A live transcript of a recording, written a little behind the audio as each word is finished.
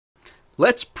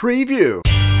Let's preview!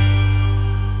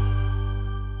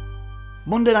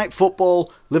 Monday Night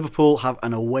Football, Liverpool have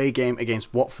an away game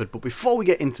against Watford, but before we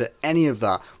get into any of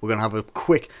that, we're going to have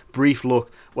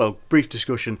a brief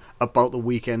discussion about the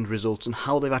weekend results and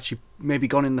how they've actually maybe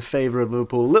gone in the favour of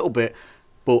Liverpool a little bit,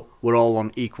 but we're all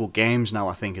on equal games now,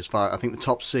 I think the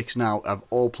top 6 now have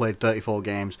all played 34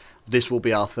 games. This will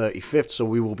be our 35th, so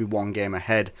we will be one game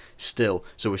ahead still,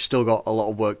 so we've still got a lot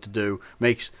of work to do.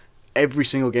 Makes every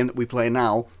single game that we play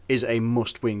now is a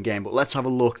must-win game, but let's have a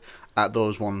look at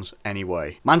those ones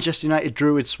anyway. Manchester United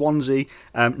drew with Swansea.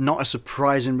 Not a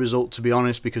surprising result, to be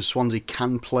honest, because Swansea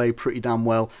can play pretty damn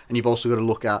well, and you've also got to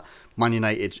look at Man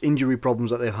United's injury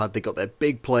problems that they've had. They've got their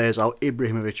big players out,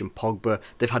 Ibrahimovic and Pogba.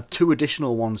 They've had 2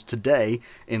 additional ones today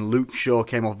in Luke Shaw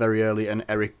came off very early and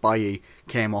Eric Bailly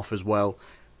came off as well.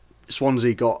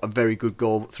 Swansea got a very good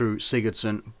goal through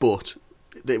Sigurdsson, but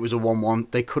it was a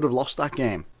 1-1. They could have lost that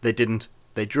game. They didn't.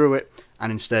 They drew it, and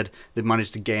instead they've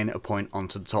managed to gain a point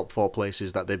onto the top 4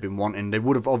 places that they've been wanting. They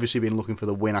would have obviously been looking for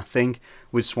the win, I think,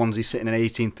 with Swansea sitting in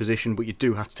 18th position, but you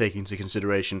do have to take into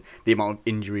consideration the amount of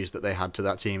injuries that they had to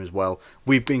that team as well.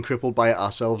 We've been crippled by it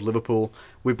ourselves, Liverpool.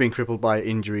 We've been crippled by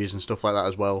injuries and stuff like that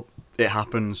as well. It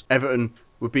happens. Everton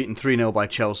were beaten 3-0 by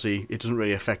Chelsea. It doesn't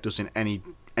really affect us in any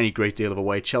great deal of a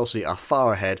way. Chelsea are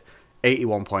far ahead.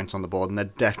 81 points on the board, and they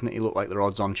definitely look like they're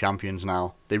odds-on champions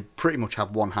now. They pretty much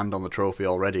have one hand on the trophy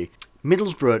already.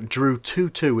 Middlesbrough drew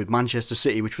 2-2 with Manchester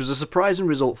City, which was a surprising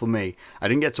result for me. I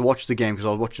didn't get to watch the game because I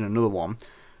was watching another one.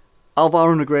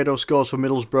 Alvaro Negredo scores for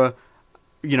Middlesbrough.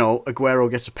 You know,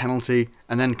 Aguero gets a penalty,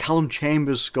 and then Callum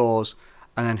Chambers scores,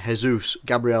 and then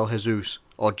Gabriel Jesus,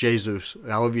 or Jesus,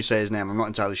 however you say his name, I'm not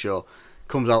entirely sure,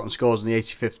 comes out and scores in the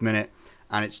 85th minute,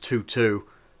 and it's 2-2.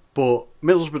 But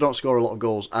Middlesbrough don't score a lot of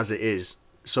goals as it is.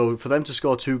 So for them to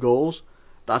score 2 goals,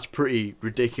 that's pretty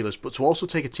ridiculous. But to also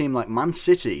take a team like Man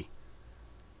City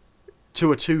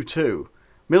to a 2-2,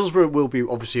 Middlesbrough will be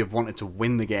obviously have wanted to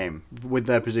win the game with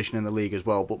their position in the league as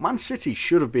well. But Man City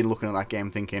should have been looking at that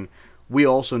game thinking, we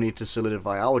also need to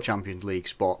solidify our Champions League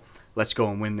spot. Let's go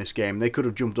and win this game. They could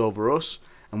have jumped over us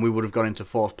and we would have gone into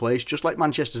 4th place, just like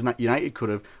Manchester United could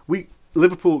have.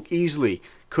 Liverpool easily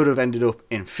could have ended up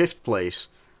in 5th place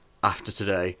after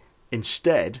today.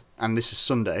 Instead, and this is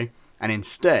Sunday, and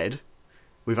instead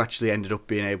we've actually ended up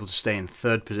being able to stay in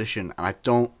 3rd position, and I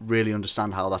don't really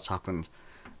understand how that's happened.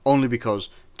 Only because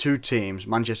 2 teams,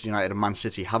 Manchester United and Man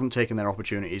City, haven't taken their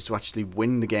opportunities to actually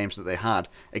win the games that they had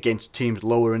against teams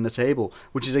lower in the table,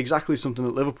 which is exactly something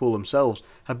that Liverpool themselves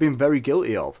have been very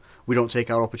guilty of. We don't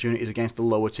take our opportunities against the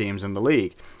lower teams in the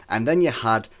league. And then you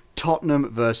had Tottenham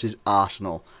versus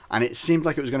Arsenal, and it seemed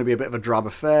like it was going to be a bit of a drab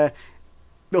affair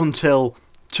until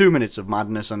 2 minutes of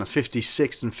madness, and the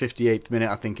 56th and 58th minute,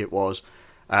 I think it was,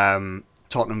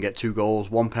 Tottenham get 2 goals,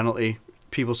 1 penalty.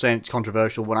 People saying it's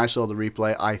controversial. When I saw the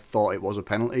replay, I thought it was a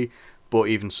penalty, but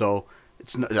even so,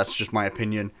 that's just my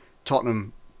opinion.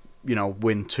 Tottenham,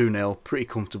 win 2-0 pretty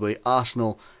comfortably.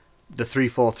 Arsenal, the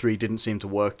 3-4-3 didn't seem to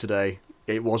work today.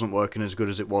 It wasn't working as good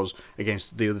as it was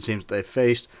against the other teams that they've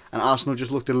faced, and Arsenal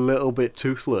just looked a little bit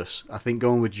toothless. I think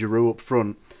going with Giroud up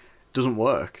front doesn't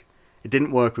work. It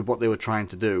didn't work with what they were trying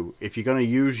to do. If you're going to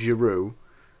use Giroud,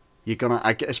 you're going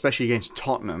to, especially against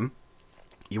Tottenham,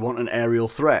 you want an aerial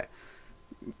threat.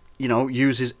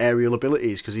 Use his aerial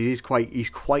abilities, because he's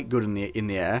quite good in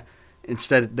the air.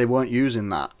 Instead, they weren't using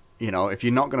that. If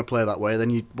you're not going to play that way,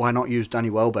 then why not use Danny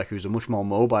Welbeck, who's a much more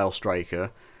mobile striker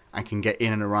and can get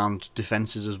in and around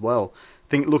defences as well. I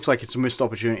think it looks like it's a missed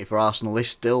opportunity for Arsenal. They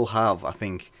still have, I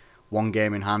think, 1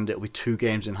 game in hand. It'll be 2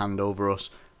 games in hand over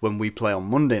us when we play on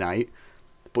Monday night,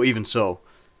 but even so,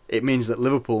 it means that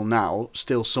Liverpool now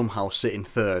still somehow sit in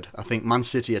 3rd. I think Man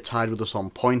City are tied with us on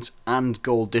points and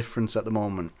goal difference at the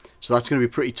moment, so that's going to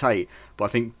be pretty tight,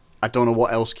 but I don't know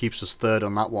what else keeps us 3rd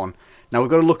on that one. Now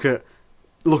we've got to look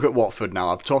at Watford now.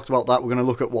 I've talked about that. We're going to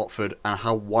look at Watford and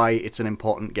why it's an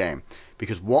important game,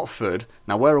 because Watford,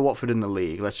 now where are Watford in the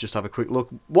league? Let's just have a quick look.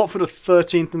 Watford are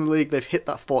 13th in the league. They've hit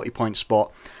that 40-point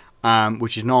spot,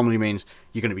 which normally means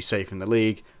you're going to be safe in the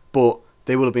league, but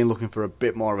they will have been looking for a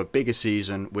bit more of a bigger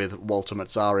season with Walter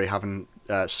Mazzarri having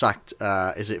sacked,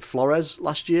 is it Flores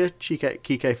last year?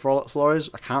 Kike Flores?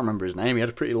 I can't remember his name. He had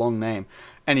a pretty long name.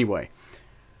 Anyway,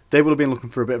 they will have been looking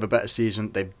for a bit of a better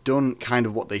season. They've done kind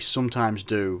of what they sometimes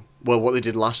do. Well, what they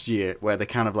did last year, where they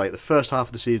kind of like the first half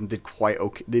of the season did quite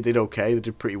okay. They did okay. They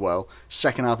did pretty well.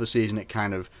 Second half of the season, it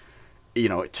kind of,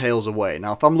 it tails away.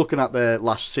 Now, if I'm looking at their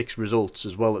last 6 results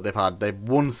as well that they've had, they've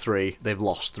won 3, they've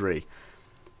lost 3.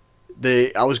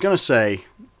 I was going to say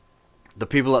the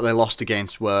people that they lost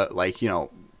against were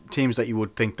teams that you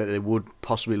would think that they would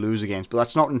possibly lose against, but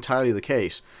that's not entirely the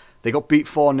case. They got beat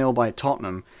 4-0 by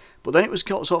Tottenham, but then it was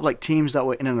sort of like teams that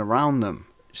were in and around them.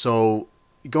 So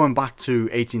going back to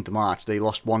 18th of March, they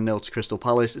lost 1-0 to Crystal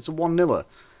Palace. It's a 1-0.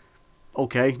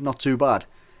 Okay, not too bad.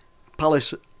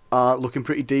 Palace are looking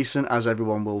pretty decent, as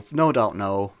everyone will no doubt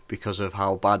know, because of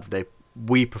how bad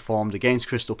we performed against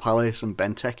Crystal Palace and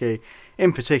Benteke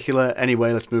in particular.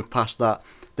 Anyway, let's move past that.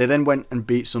 They then went and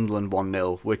beat Sunderland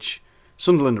 1-0, which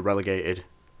Sunderland are relegated.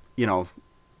 You know,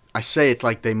 I say it's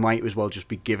like they might as well just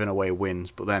be giving away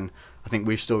wins, but then I think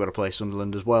we've still got to play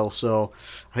Sunderland as well. So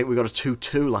I think we got a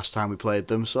 2-2 last time we played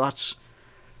them. So that's,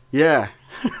 yeah,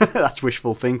 that's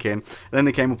wishful thinking. And then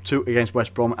they came up against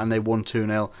West Brom and they won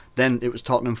 2-0. Then it was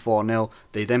Tottenham 4-0.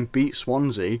 They then beat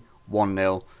Swansea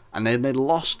 1-0. And then they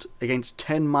lost against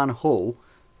 10-man Hull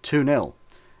 2-0,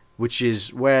 which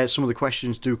is where some of the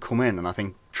questions do come in. And I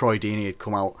think Troy Deeney had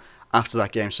come out after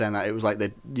that game saying that it was like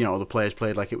the players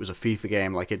played like it was a FIFA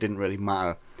game, like it didn't really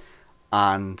matter.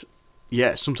 And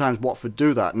yeah, sometimes Watford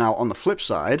do that. Now on the flip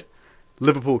side,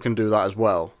 Liverpool can do that as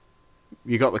well.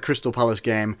 You got the Crystal Palace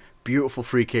game, beautiful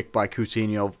free kick by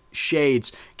Coutinho.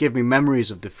 Shades, give me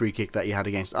memories of the free kick that he had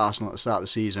against Arsenal at the start of the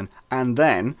season. And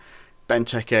then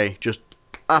Benteke just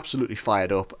absolutely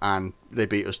fired up and they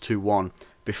beat us 2-1.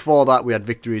 Before that, we had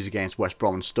victories against West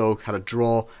Brom and Stoke, had a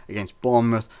draw against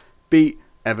Bournemouth, beat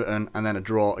Everton, and then a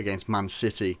draw against Man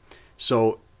City.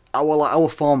 So our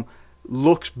form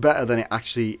looks better than it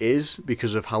actually is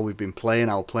because of how we've been playing.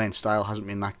 Our playing style hasn't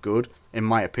been that good, in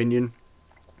my opinion.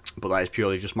 But that is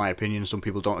purely just my opinion. Some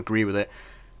people don't agree with it.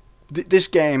 This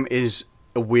game is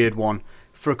a weird one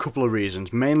for a couple of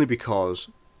reasons. Mainly because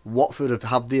Watford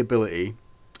have the ability.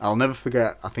 I'll never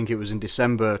forget, I think it was in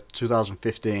December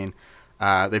 2015,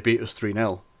 they beat us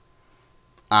 3-0.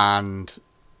 And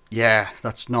yeah,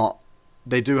 that's not...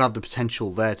 They do have the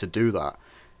potential there to do that.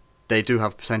 They do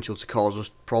have potential to cause us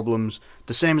problems,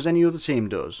 the same as any other team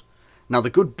does. Now,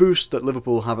 the good boost that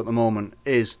Liverpool have at the moment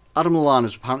is Adam Lallana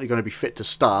is apparently going to be fit to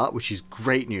start, which is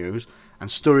great news, and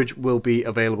Sturridge will be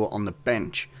available on the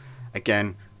bench.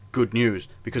 Again, good news,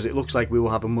 because it looks like we will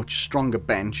have a much stronger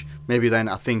bench. Maybe then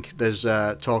I think there's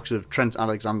talks of Trent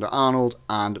Alexander-Arnold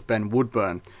and Ben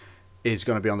Woodburn is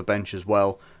going to be on the bench as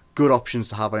well. Good options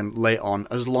to have in late on,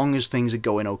 as long as things are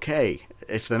going okay.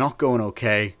 If they're not going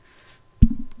okay,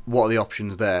 what are the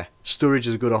options there? Sturridge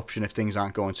is a good option if things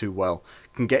aren't going too well.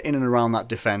 Can get in and around that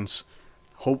defence,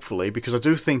 hopefully, because I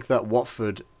do think that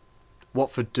Watford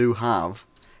do have...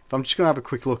 If I'm just going to have a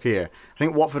quick look here, I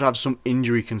think Watford have some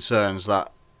injury concerns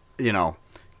that, you know,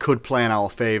 could play in our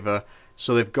favour.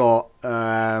 So they've got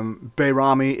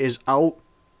Bayrami is out,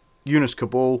 Yunus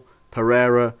Kabul,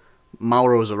 Pereira,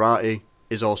 Mauro Zarate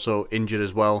is also injured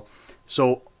as well.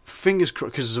 So fingers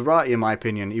crossed, because Zarate, in my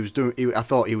opinion, I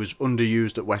thought he was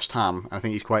underused at West Ham. I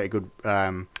think he's quite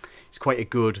a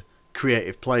good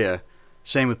creative player.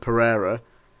 Same with Pereira,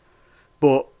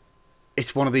 but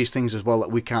it's one of these things as well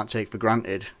that we can't take for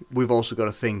granted. We've also got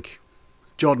to think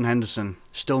Jordan Henderson,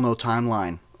 still no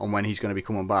timeline on when he's going to be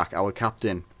coming back, our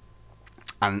captain.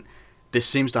 And this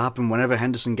seems to happen whenever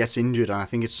Henderson gets injured, and I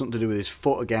think it's something to do with his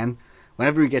foot again.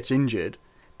 Whenever he gets injured,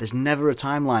 there's never a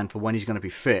timeline for when he's going to be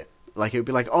fit. Like, it would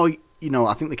be like, oh, you know,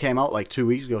 I think they came out like 2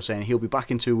 weeks ago saying he'll be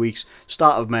back in 2 weeks,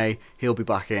 start of May, he'll be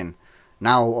back in.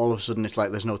 Now, all of a sudden, it's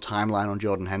like there's no timeline on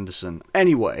Jordan Henderson.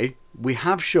 Anyway, we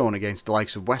have shown against the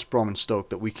likes of West Brom and Stoke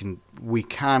that we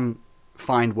can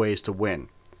find ways to win.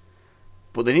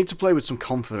 But they need to play with some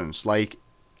confidence. Like,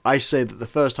 I say that the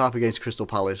first half against Crystal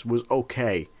Palace was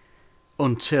okay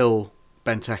until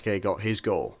Benteke got his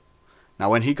goal.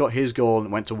 Now, when he got his goal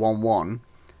and went to 1-1,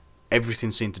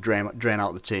 everything seemed to drain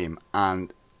out the team.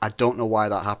 And I don't know why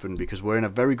that happened, because we're in a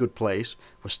very good place.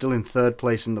 We're still in third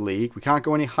place in the league. We can't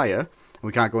go any higher, and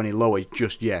we can't go any lower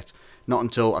just yet. Not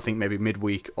until, I think, maybe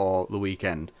midweek or the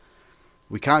weekend.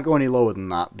 We can't go any lower than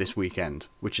that this weekend,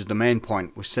 which is the main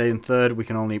point. We're staying third. We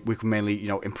can mainly, you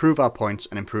know, improve our points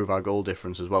and improve our goal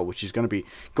difference as well, which is going to be...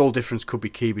 Goal difference could be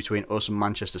key between us and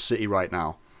Manchester City right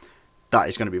now. That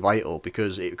is going to be vital,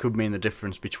 because it could mean the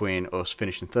difference between us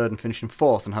finishing third and finishing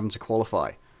fourth and having to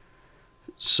qualify.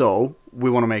 So, we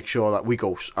want to make sure that we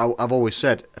go... I've always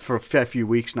said, for a fair few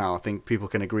weeks now, I think people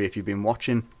can agree if you've been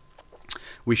watching,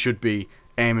 we should be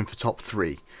aiming for top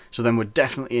 3. So then we're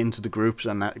definitely into the groups,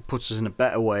 and that puts us in a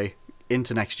better way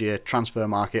into next year, transfer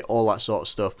market, all that sort of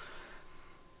stuff.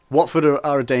 Watford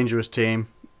are a dangerous team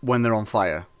when they're on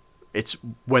fire. It's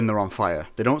when they're on fire.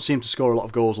 They don't seem to score a lot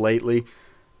of goals lately.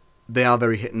 They are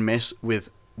very hit and miss with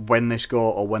when they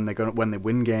score or when they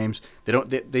win games.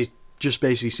 They just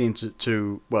basically seem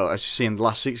to well, as you see in the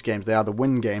last 6 games, they either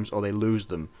win games or they lose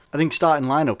them. I think starting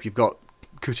lineup, you've got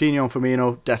Coutinho and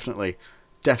Firmino, definitely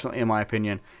in my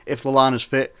opinion. If Lallana's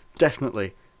fit,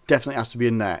 definitely has to be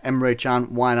in there. Emre Can,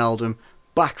 Wijnaldum,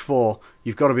 back four.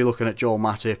 You've got to be looking at Joel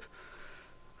Matip.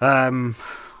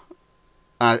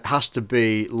 It has to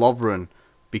be Lovren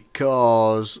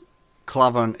because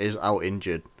Klavan is out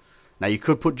injured. Now you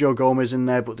could put Joe Gomez in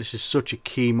there, but this is such a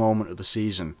key moment of the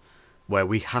season where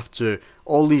we have to,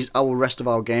 our rest of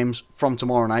our games from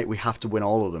tomorrow night, we have to win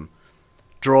all of them.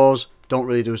 Draws don't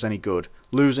really do us any good.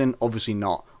 Losing, obviously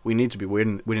not. We need to be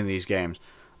winning these games.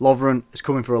 Lovren is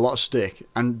coming for a lot of stick,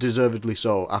 and deservedly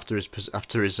so after his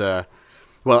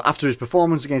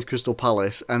performance against Crystal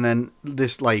Palace, and then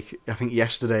this, I think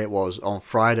yesterday it was, on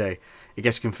Friday, it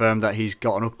gets confirmed that he's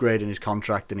got an upgrade in his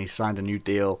contract and he's signed a new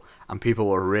deal, and people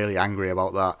were really angry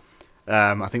about that.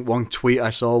 I think one tweet I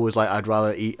saw was like, I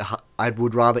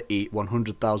would rather eat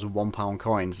 100,000 £1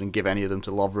 coins than give any of them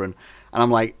to Lovren. And I'm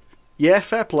like, yeah,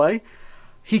 fair play.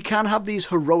 He can have these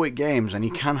heroic games, and he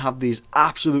can have these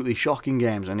absolutely shocking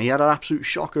games, and he had an absolute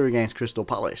shocker against Crystal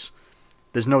Palace.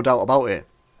 There's no doubt about it.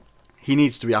 He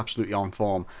needs to be absolutely on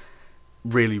form.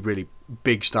 Really, really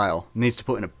big style. Needs to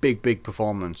put in a big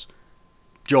performance.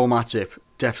 Joel Matip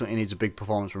definitely needs a big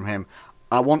performance from him.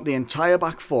 I want the entire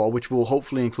back four, which will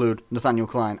hopefully include Nathaniel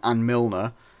Klein and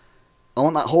Milner. I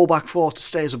want that whole back four to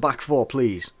stay as a back four,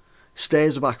 please. Stay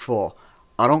as a back four.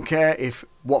 I don't care if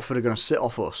Watford are going to sit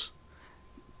off us.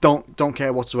 Don't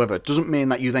care whatsoever. It doesn't mean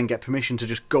that you then get permission to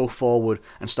just go forward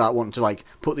and start wanting to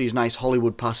put these nice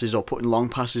Hollywood passes or putting long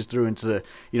passes through into the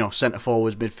centre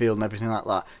forwards, midfield and everything like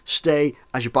that. Stay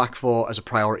as your back four as a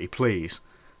priority, please.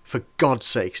 For God's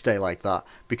sake, stay like that,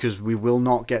 because we will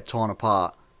not get torn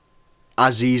apart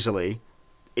as easily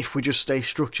if we just stay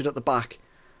structured at the back.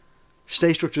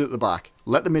 Stay structured at the back.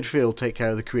 Let the midfield take care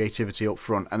of the creativity up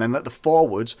front, and then let the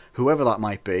forwards, whoever that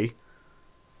might be,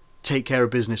 take care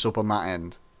of business up on that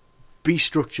end. Be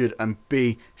structured and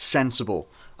be sensible.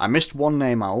 I missed one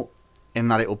name out, in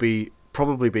that it'll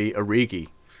probably be Origi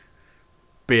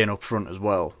being up front as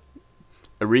well.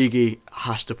 Origi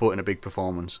has to put in a big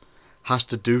performance. Has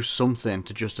to do something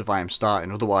to justify him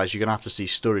starting. Otherwise, you're going to have to see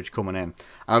Sturridge coming in. And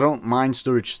I don't mind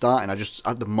Sturridge starting.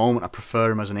 At the moment, I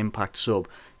prefer him as an impact sub,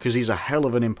 because he's a hell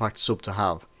of an impact sub to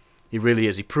have. He really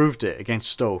is. He proved it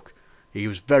against Stoke. He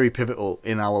was very pivotal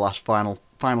in our last final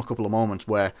couple of moments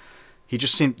where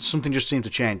something just seemed to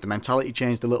change. The mentality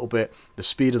changed a little bit. The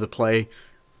speed of the play,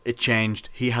 it changed.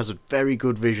 He has a very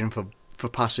good vision for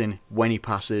passing when he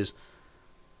passes.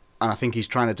 And I think he's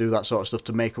trying to do that sort of stuff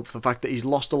to make up for the fact that he's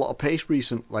lost a lot of pace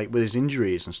recently, with his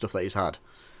injuries and stuff that he's had.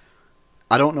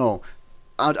 I don't know.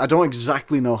 I don't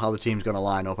exactly know how the team's going to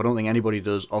line up. I don't think anybody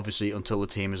does, obviously, until the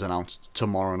team is announced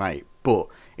tomorrow night. But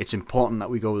it's important that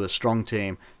we go with a strong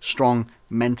team, strong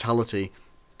mentality.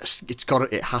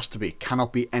 It has to be.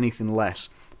 Cannot be anything less,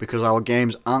 because our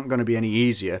games aren't going to be any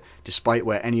easier, despite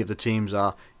where any of the teams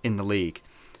are in the league.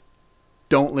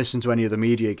 Don't listen to any of the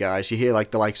media guys. You hear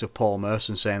the likes of Paul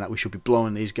Merson saying that we should be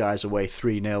blowing these guys away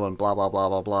 3-0 and blah, blah, blah,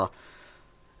 blah, blah.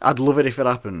 I'd love it if it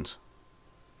happened.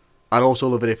 I'd also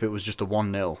love it if it was just a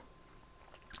 1-0.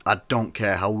 I don't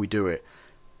care how we do it.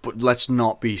 But let's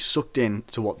not be sucked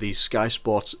into what these Sky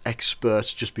Sports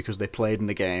experts, just because they played in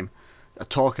the game, are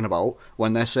talking about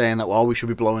when they're saying that, well, we should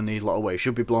be blowing these lot away,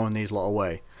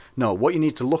 No, what you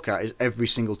need to look at is every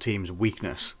single team's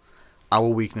weakness. Our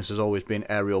weakness has always been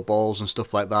aerial balls and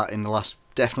stuff like that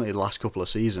definitely the last couple of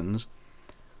seasons.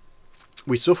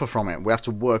 We suffer from it. We have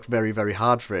to work very, very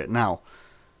hard for it. Now,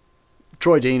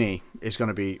 Troy Deeney is going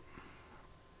to be...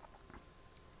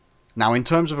 Now, in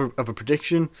terms of a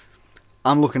prediction,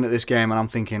 I'm looking at this game and I'm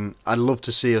thinking, I'd love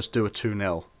to see us do a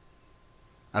 2-0.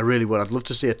 I really would. I'd love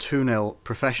to see a 2-0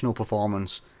 professional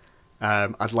performance.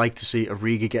 I'd like to see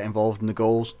Origi get involved in the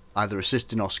goals, either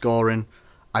assisting or scoring.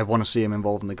 I want to see him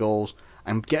involved in the goals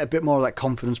and get a bit more of that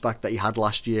confidence back that he had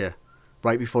last year,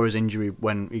 right before his injury,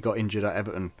 when he got injured at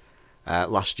Everton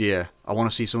last year. I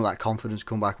want to see some of that confidence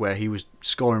come back, where he was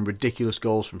scoring ridiculous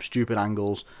goals from stupid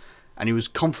angles, and he was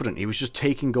confident. He was just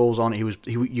taking goals on. He was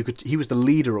the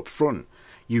leader up front.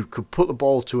 You could put the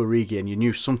ball to Origi and you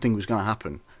knew something was going to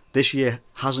happen. This year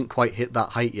hasn't quite hit that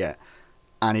height yet,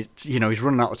 and he's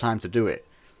running out of time to do it.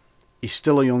 He's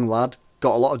still a young lad,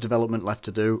 got a lot of development left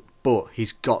to do, but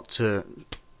he's got to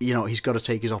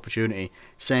take his opportunity.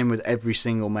 Same with every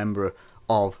single member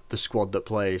of the squad that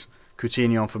plays.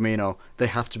 Coutinho and Firmino, they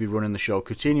have to be running the show.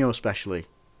 Coutinho especially,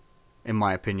 in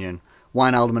my opinion.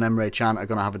 Wijnaldum and Emre Can are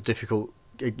going to have a difficult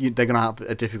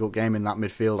game in that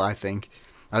midfield, I think.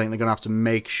 I think they're going to have to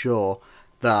make sure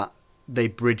that they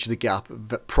bridge the gap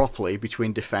properly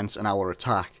between defence and our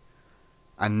attack,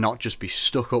 and not just be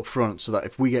stuck up front, so that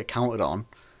if we get counted on,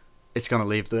 it's going to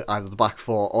leave either the back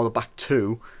four or the back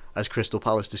two, as Crystal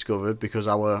Palace discovered, because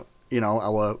our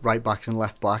our right backs and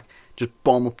left back just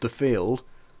bomb up the field,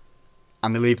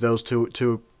 and they leave those two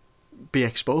to be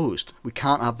exposed. We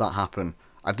can't have that happen.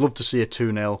 I'd love to see a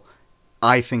 2-0.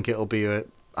 I think it'll be a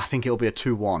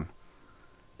 2-1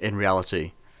 in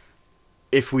reality.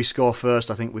 If we score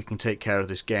first, I think we can take care of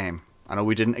this game. I know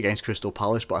we didn't against Crystal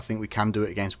Palace, but I think we can do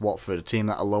it against Watford, a team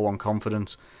that are low on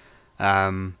confidence.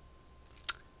 I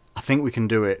think we can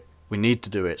do it. We need to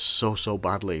do it so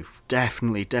badly.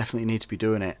 Definitely need to be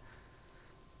doing it.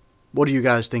 What do you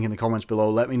guys think in the comments below?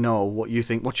 Let me know what you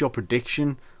think. What's your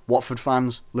prediction? Watford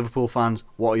fans, Liverpool fans,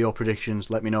 what are your predictions?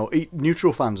 Let me know.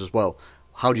 Neutral fans as well.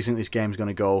 How do you think this game's going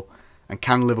to go? And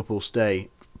can Liverpool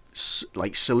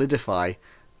solidify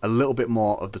a little bit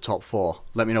more of the top 4?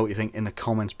 Let me know what you think in the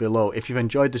comments below. If you've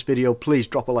enjoyed this video, please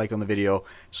drop a like on the video.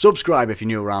 Subscribe if you're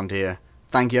new around here.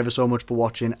 Thank you ever so much for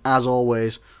watching, as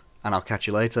always, and I'll catch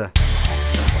you later.